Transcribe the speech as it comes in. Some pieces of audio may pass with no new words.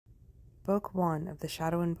Book 1 of the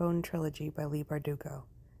Shadow and Bone Trilogy by Leigh Bardugo,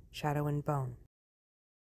 Shadow and Bone.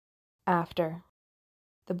 After.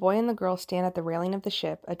 The boy and the girl stand at the railing of the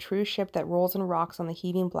ship, a true ship that rolls and rocks on the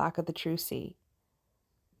heaving black of the true sea.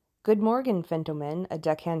 "Good morgen, gentlemen," a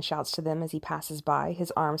deckhand shouts to them as he passes by,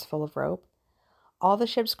 his arms full of rope. All the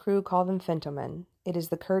ship's crew call them gentlemen. It is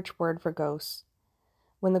the Kirch word for ghosts.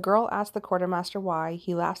 When the girl asks the quartermaster why,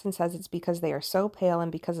 he laughs and says it's because they are so pale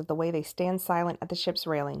and because of the way they stand silent at the ship's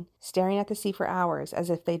railing, staring at the sea for hours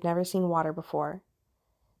as if they'd never seen water before.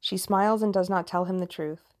 She smiles and does not tell him the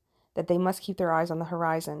truth, that they must keep their eyes on the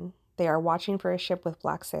horizon. They are watching for a ship with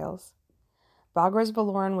black sails. Bagra's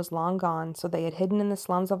Valoran was long gone, so they had hidden in the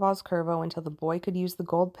slums of Oscurvo until the boy could use the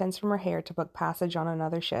gold pins from her hair to book passage on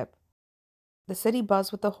another ship. The city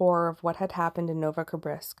buzzed with the horror of what had happened in Nova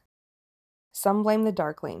Kribrisk. Some blamed the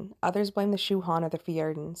Darkling, others blamed the Shuhan or the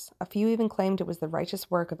Fjerdans. A few even claimed it was the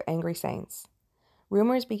righteous work of angry saints.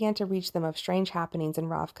 Rumors began to reach them of strange happenings in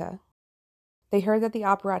Ravka. They heard that the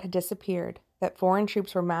operat had disappeared, that foreign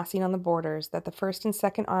troops were massing on the borders, that the First and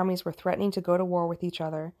Second Armies were threatening to go to war with each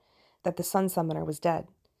other, that the Sun Summoner was dead.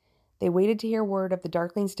 They waited to hear word of the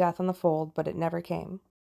Darkling's death on the fold, but it never came.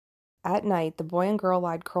 At night, the boy and girl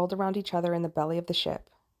lied curled around each other in the belly of the ship.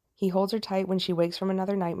 He holds her tight when she wakes from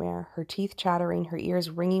another nightmare, her teeth chattering, her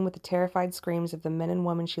ears ringing with the terrified screams of the men and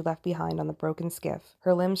women she left behind on the broken skiff,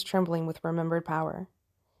 her limbs trembling with remembered power.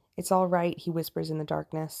 "It's all right," he whispers in the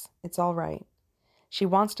darkness. "It's all right." She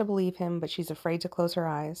wants to believe him, but she's afraid to close her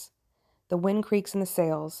eyes. The wind creaks in the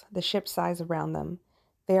sails, the ship sighs around them.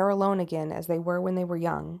 They are alone again, as they were when they were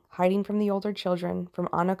young, hiding from the older children, from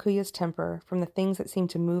Anakuya's temper, from the things that seem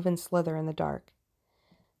to move and slither in the dark.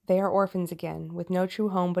 They are orphans again, with no true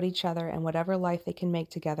home but each other and whatever life they can make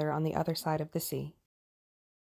together on the other side of the sea.